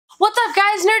What's up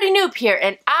guys, Nerdy Noob here,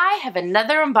 and I have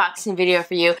another unboxing video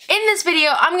for you. In this video,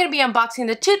 I'm going to be unboxing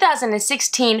the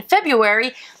 2016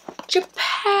 February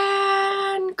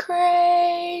Japan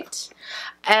crate.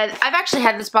 And I've actually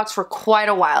had this box for quite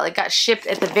a while. It got shipped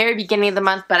at the very beginning of the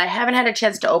month, but I haven't had a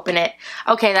chance to open it.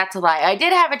 Okay, that's a lie. I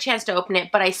did have a chance to open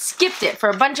it, but I skipped it for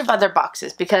a bunch of other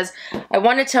boxes because I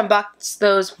wanted to unbox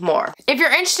those more. If you're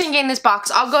interested in getting this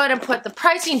box, I'll go ahead and put the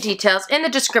pricing details in the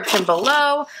description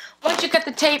below. Once you cut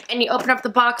the tape and you open up the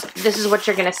box, this is what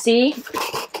you're gonna see.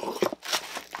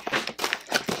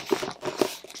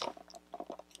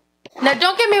 Now,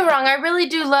 don't get me wrong, I really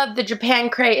do love the Japan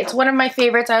crate. It's one of my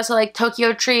favorites. I also like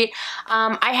Tokyo Treat.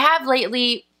 I have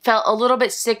lately felt a little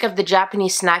bit sick of the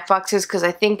Japanese snack boxes because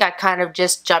I think I kind of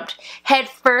just jumped head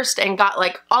first and got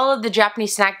like all of the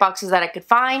Japanese snack boxes that I could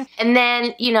find. And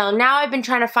then, you know, now I've been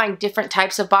trying to find different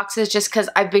types of boxes just because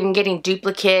I've been getting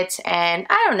duplicates and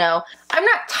I don't know. I'm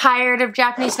not tired of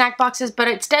Japanese snack boxes, but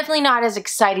it's definitely not as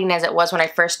exciting as it was when I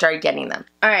first started getting them.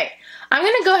 Alright, I'm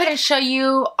going to go ahead and show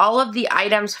you all of the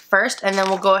items first and then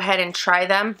we'll go ahead and try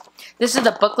them. This is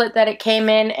the booklet that it came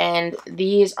in and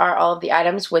these are all of the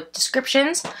items with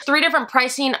descriptions. 3 different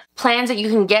pricing plans that you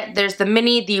can get. There's the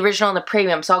mini, the original, and the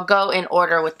premium. So I'll go in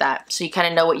order with that so you kind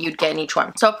of know what you'd get in each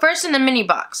one. So first in the mini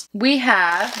box, we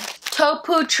have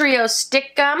Topu Trio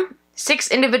Stick Gum.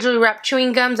 6 individually wrapped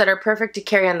chewing gums that are perfect to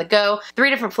carry on the go. 3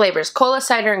 different flavors, cola,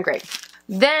 cider, and grape.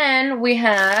 Then we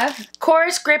have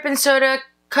Chorus Grape and Soda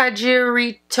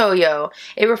Kajiritoyo,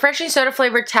 a refreshing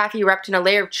soda-flavored taffy wrapped in a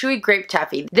layer of chewy grape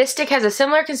taffy. This stick has a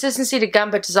similar consistency to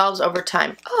gum but dissolves over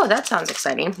time. Oh, that sounds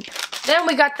exciting. Then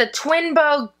we got the Twin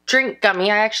Bow Drink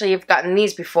Gummy. I actually have gotten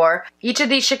these before. Each of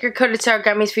these sugar-coated sour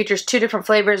gummies features 2 different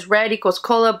flavors. Red equals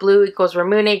cola, blue equals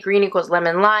ramune, green equals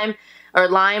lemon lime,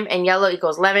 and yellow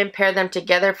equals lemon. Pair them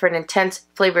together for an intense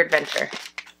flavor adventure.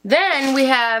 Then we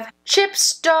have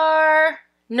Chipstar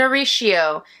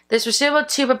Nourishio. This resealable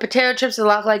tube of potato chips that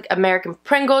look like American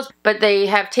Pringles, but they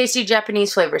have tasty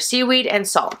Japanese flavor, seaweed and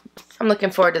salt. I'm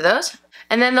looking forward to those.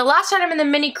 And then the last item in the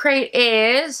mini crate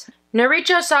is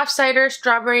Noricho Soft Cider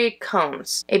Strawberry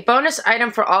Cones. A bonus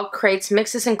item for all crates.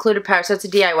 Mix this included powder, so it's a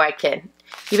DIY kit.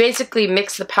 You basically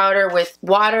mix the powder with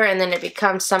water and then it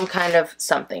becomes some kind of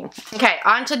something. Okay,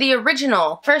 on to the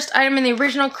original. First item in the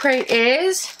original crate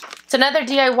is, it's another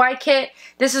DIY kit.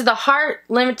 This is the Heart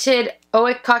Limited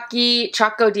Oekaki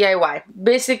Choco DIY.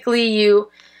 Basically, you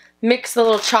mix the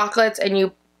little chocolates and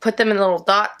you put them in little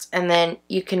dots and then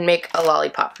you can make a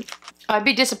lollipop. I'd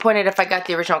be disappointed if I got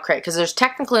the original crate because there's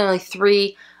technically only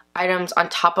 3 items on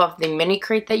top of the mini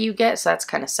crate that you get, so that's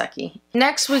kind of sucky.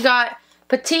 Next, we got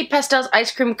Petite Pastels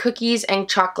Ice Cream Cookies and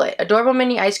Chocolate. Adorable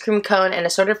mini ice cream cone and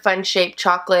assorted fun-shaped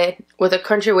chocolate with a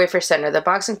crunchy wafer center. The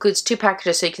box includes 2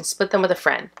 packages so you can split them with a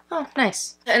friend. Oh,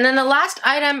 nice. And then the last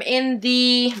item in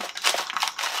the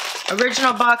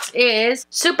original box is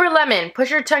Super Lemon.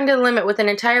 Push your tongue to the limit with an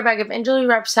entire bag of individually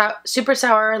wrapped super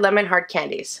sour lemon hard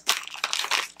candies.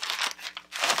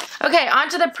 Okay, on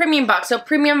to the premium box. So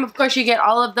premium, of course, you get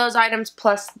all of those items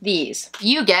plus these.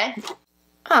 You get,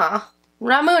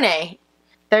 Ramune.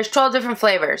 There's 12 different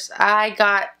flavors. I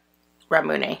got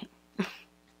Ramune.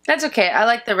 That's okay. I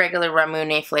like the regular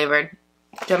Ramune flavored.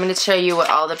 Do you want me to show you what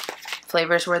all the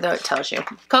flavors were, though? It tells you.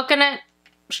 Coconut,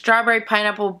 strawberry,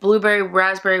 pineapple, blueberry,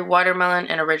 raspberry, watermelon,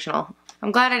 and original.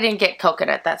 I'm glad I didn't get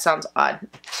coconut. That sounds odd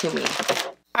to me.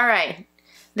 Alright.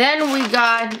 Then we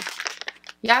got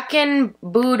Yakin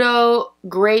Budo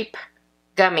Grape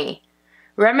Gummy.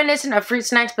 Reminiscent of fruit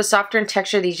snacks but softer in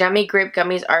texture, these yummy grape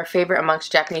gummies are a favorite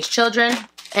amongst Japanese children.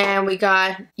 And we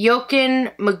got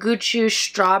Yokin Maguchu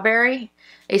Strawberry.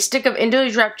 A stick of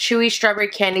individually wrapped chewy strawberry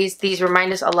candies. These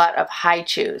remind us a lot of High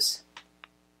Chews.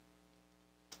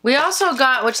 We also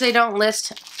got, which they don't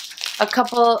list, a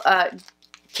couple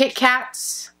Kit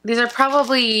Kats. These are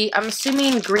probably, I'm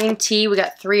assuming, green tea. We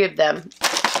got 3 of them.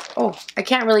 Oh, I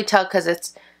can't really tell because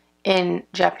it's in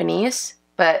Japanese,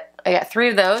 but I got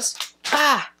 3 of those.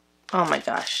 Oh my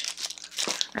gosh.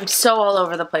 I'm so all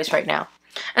over the place right now.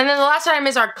 And then the last item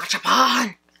is our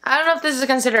gachapon. I don't know if this is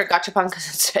considered a gachapon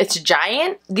because it's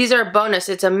giant. These are a bonus.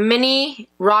 It's a mini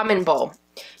ramen bowl.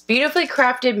 Beautifully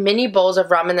crafted mini bowls of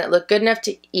ramen that look good enough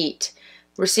to eat.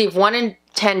 Receive 1 in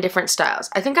 10 different styles.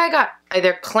 I think I got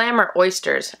either clam or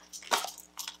oysters.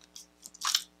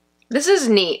 This is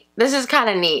neat. This is kind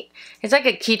of neat. It's like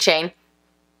a keychain.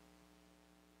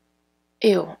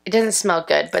 Ew, it doesn't smell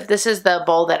good, but this is the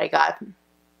bowl that I got.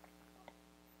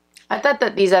 I thought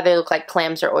that these either look like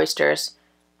clams or oysters.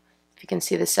 If you can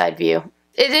see the side view.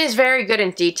 It is very good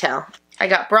in detail. I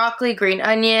got broccoli, green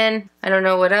onion. I don't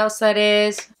know what else that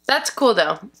is. That's cool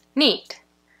though. Neat.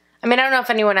 I mean, I don't know if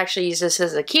anyone actually uses this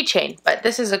as a keychain, but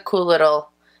this is a cool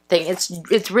little thing.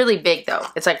 It's really big though.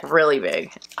 It's like really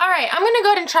big. Alright, I'm gonna go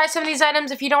ahead and try some of these items.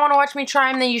 If you don't want to watch me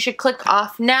try them, then you should click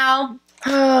off now.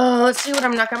 Oh, let's see what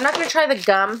I'm not gonna try the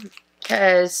gum,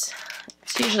 because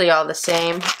it's usually all the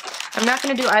same. I'm not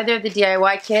gonna do either of the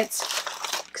DIY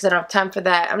kits, because I don't have time for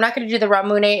that. I'm not gonna do the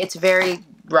Ramune. It's very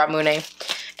Ramune.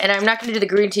 And I'm not gonna do the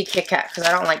green tea Kit Kat, because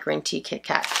I don't like green tea Kit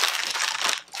Kat.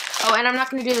 Oh, and I'm not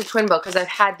going to do the Twin Bow because I've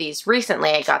had these. Recently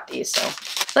I got these, so.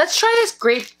 Let's try this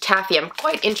grape taffy. I'm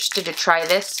quite interested to try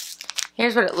this.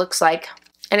 Here's what it looks like.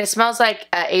 And it smells like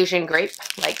Asian grape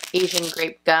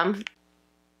gum.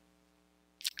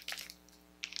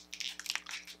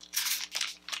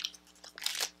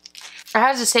 It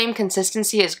has the same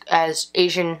consistency as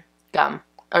Asian gum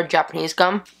or Japanese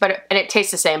gum, and it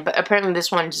tastes the same, but apparently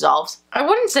this one dissolves. I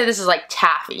wouldn't say this is like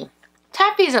taffy.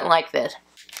 Taffy isn't like this.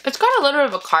 It's got a little bit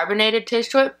of a carbonated taste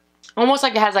to it. Almost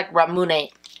like it has like Ramune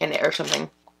in it or something.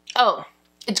 Oh,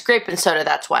 it's grape and soda,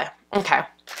 that's why. Okay.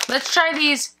 Let's try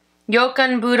these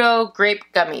Yokan Budo grape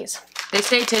gummies. They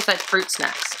say it tastes like fruit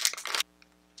snacks.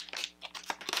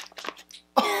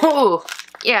 Oh,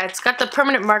 yeah, it's got the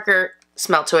permanent marker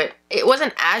smell to it. It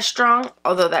wasn't as strong,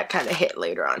 although that kind of hit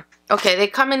later on. Okay, they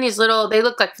come in these little, they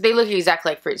look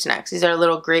exactly like fruit snacks. These are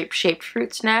little grape-shaped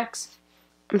fruit snacks.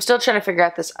 I'm still trying to figure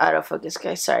out this autofocus,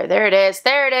 guys. Sorry. There it is.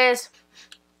 There it is.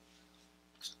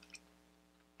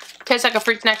 Tastes like a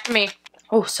fruit snack to me.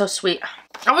 Oh, so sweet.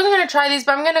 I wasn't going to try these,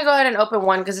 but I'm going to go ahead and open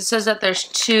one because it says that there's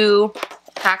 2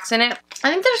 packs in it. I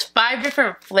think there's 5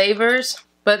 different flavors,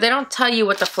 but they don't tell you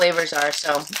what the flavors are,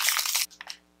 so.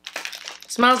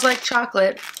 Smells like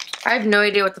chocolate. I have no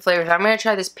idea what the flavors are. I'm going to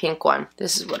try this pink one.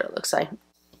 This is what it looks like.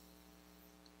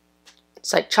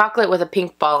 It's like chocolate with a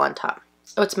pink ball on top.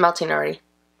 Oh, it's melting already.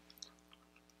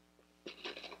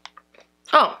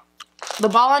 Oh, the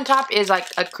ball on top is like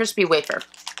a crispy wafer.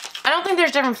 I don't think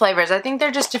there's different flavors. I think they're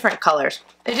just different colors.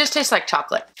 They just taste like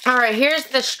chocolate. Alright, here's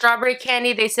the strawberry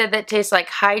candy. They said that tastes like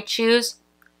high chews.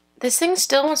 This thing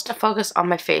still wants to focus on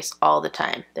my face all the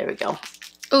time. There we go.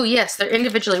 Oh yes, they're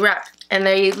individually wrapped. And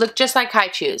they look just like high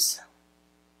chews.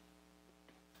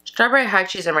 Strawberry high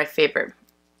chews are my favorite.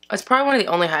 It's probably one of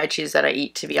the only high chews that I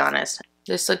eat, to be honest.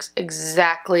 This looks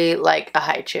exactly like a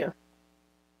high chew.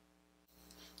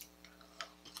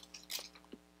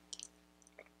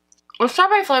 The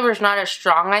strawberry flavor is not as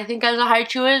strong, I think, as a high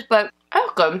chew is, but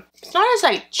that's good. It's not as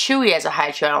like chewy as a high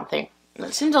chew, I don't think.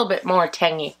 It seems a little bit more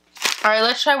tangy. Alright,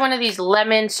 let's try one of these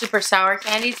lemon super sour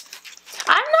candies.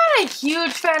 I'm not a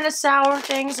huge fan of sour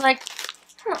things. Like,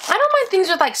 I don't mind things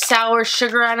with like sour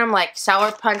sugar on them, like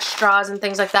sour punch straws and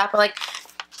things like that, but like,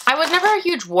 I was never a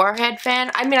huge Warhead fan.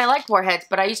 I mean, I liked Warheads,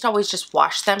 but I used to always just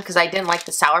wash them because I didn't like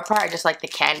the sour part. I just liked the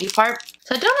candy part.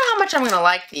 So I don't know how much I'm going to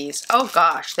like these. Oh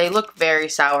gosh, they look very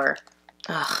sour.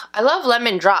 Ugh. I love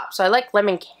lemon drops, so I like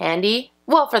lemon candy.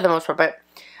 Well, for the most part, but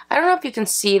I don't know if you can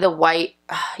see the white.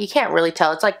 You can't really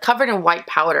tell. It's like covered in white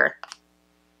powder.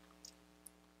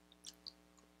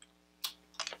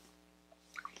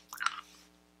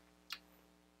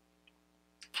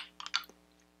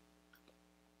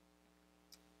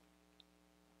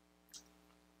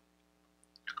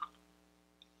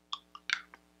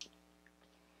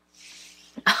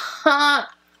 I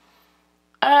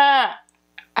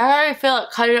already feel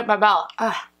it cutting up my mouth.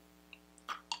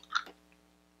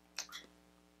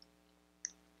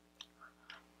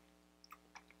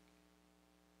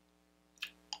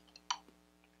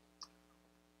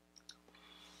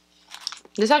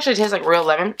 This actually tastes like real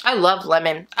lemon. I love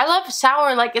lemon. I love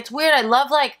sour. Like, it's weird. I love,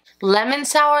 like, lemon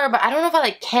sour, but I don't know if I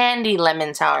like candy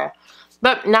lemon sour.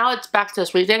 But now it's back to the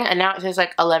sweet thing, and now it tastes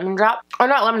like a lemon drop. Or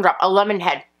not lemon drop, a lemon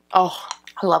head. Oh,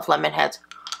 I love lemon heads.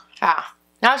 Ah.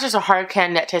 Now it's just a hard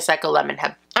candy that tastes like a lemon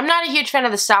head. I'm not a huge fan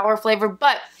of the sour flavor,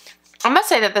 but I must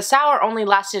say that the sour only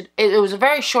lasted, it was a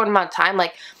very short amount of time.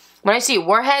 Like, when I see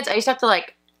Warheads, I used to have to,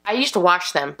 like, I used to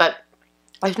wash them, but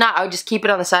if not, I would just keep it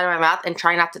on the side of my mouth and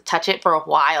try not to touch it for a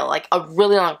while. Like, a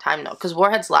really long time, though, because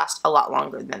Warheads last a lot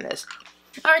longer than this.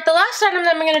 Alright, the last item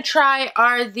that I'm going to try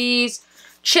are these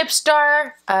Chip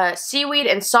Star seaweed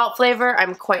and salt flavor.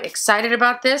 I'm quite excited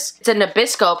about this. It's a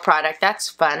Nabisco product. That's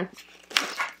fun.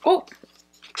 Oh.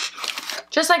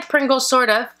 Just like Pringles, sort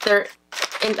of. They're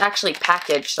actually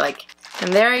packaged, like.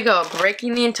 And there you go,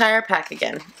 breaking the entire pack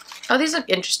again. Oh, these look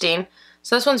interesting.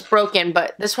 So this one's broken,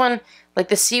 but this one, like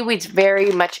the seaweed's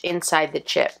very much inside the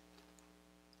chip.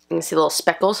 You can see little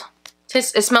speckles.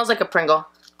 It smells like a Pringle.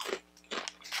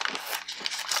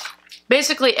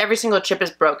 Basically, every single chip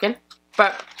is broken,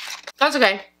 but that's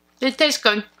okay. It tastes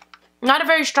good. Not a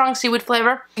very strong seaweed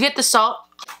flavor. You get the salt.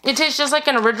 It tastes just like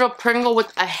an original Pringle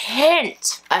with a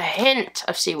hint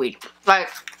of seaweed. Like,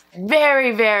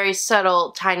 very, very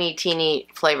subtle, tiny, teeny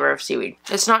flavor of seaweed.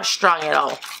 It's not strong at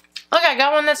all. Look, I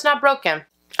got one that's not broken.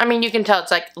 I mean, you can tell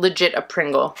it's like legit a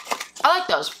Pringle. I like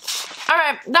those.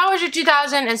 Alright, that was your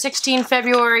 2016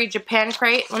 February Japan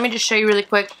crate. Let me just show you really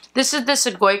quick. This is the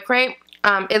Sugoi crate.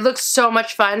 It looks so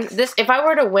much fun. This, if I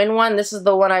were to win one, this is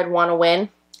the one I'd want to win.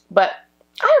 But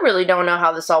I really don't know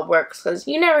how this all works because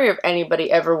you never hear of anybody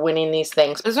ever winning these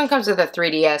things. This one comes with a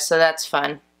 3DS, so that's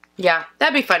fun. Yeah,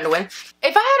 that'd be fun to win.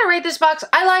 If I had to rate this box,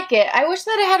 I like it. I wish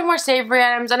that it had more savory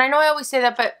items, and I know I always say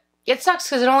that, but it sucks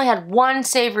because it only had one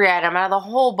savory item out of the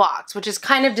whole box, which is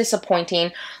kind of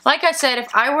disappointing. Like I said,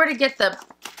 if I were to get the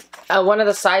one of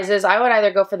the sizes, I would either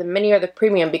go for the mini or the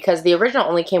premium because the original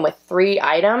only came with 3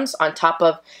 items on top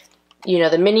of, you know,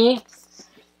 the mini.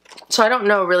 So I don't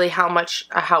know really how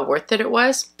worth it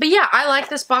was. But yeah, I like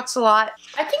this box a lot.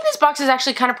 I think this box is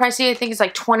actually kind of pricey. I think it's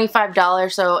like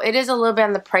 $25, so it is a little bit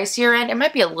on the pricier end. It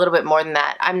might be a little bit more than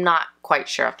that. I'm not quite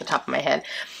sure off the top of my head.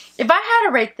 If I had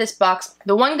to rate this box,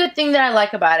 the one good thing that I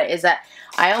like about it is that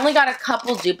I only got a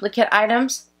couple duplicate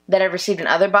items that I've received in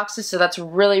other boxes, so that's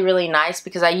really, really nice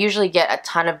because I usually get a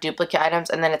ton of duplicate items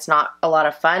and then it's not a lot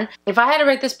of fun. If I had to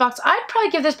rate this box, I'd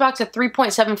probably give this box a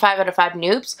 3.75 out of 5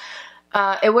 Newbs.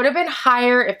 It would have been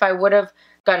higher if I would have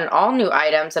gotten all new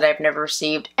items that I've never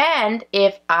received and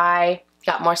if I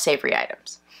got more savory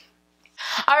items.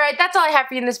 Alright, that's all I have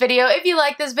for you in this video. If you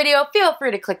like this video, feel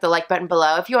free to click the like button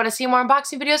below. If you want to see more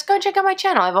unboxing videos, go and check out my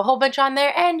channel. I have a whole bunch on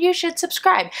there, and you should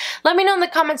subscribe. Let me know in the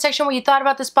comment section what you thought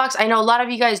about this box. I know a lot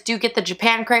of you guys do get the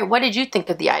Japan crate. What did you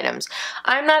think of the items?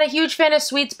 I'm not a huge fan of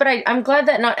sweets, but I'm glad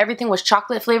that not everything was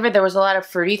chocolate flavored. There was a lot of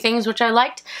fruity things, which I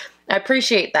liked. I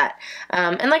appreciate that.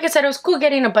 And like I said, it was cool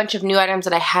getting a bunch of new items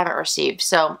that I haven't received,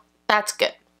 so that's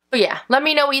good. But yeah, let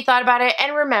me know what you thought about it,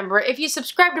 and remember, if you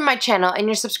subscribe to my channel and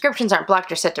your subscriptions aren't blocked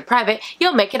or set to private,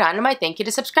 you'll make it onto my thank you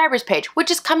to subscribers page,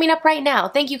 which is coming up right now.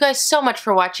 Thank you guys so much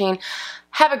for watching.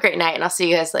 Have a great night, and I'll see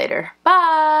you guys later.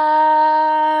 Bye!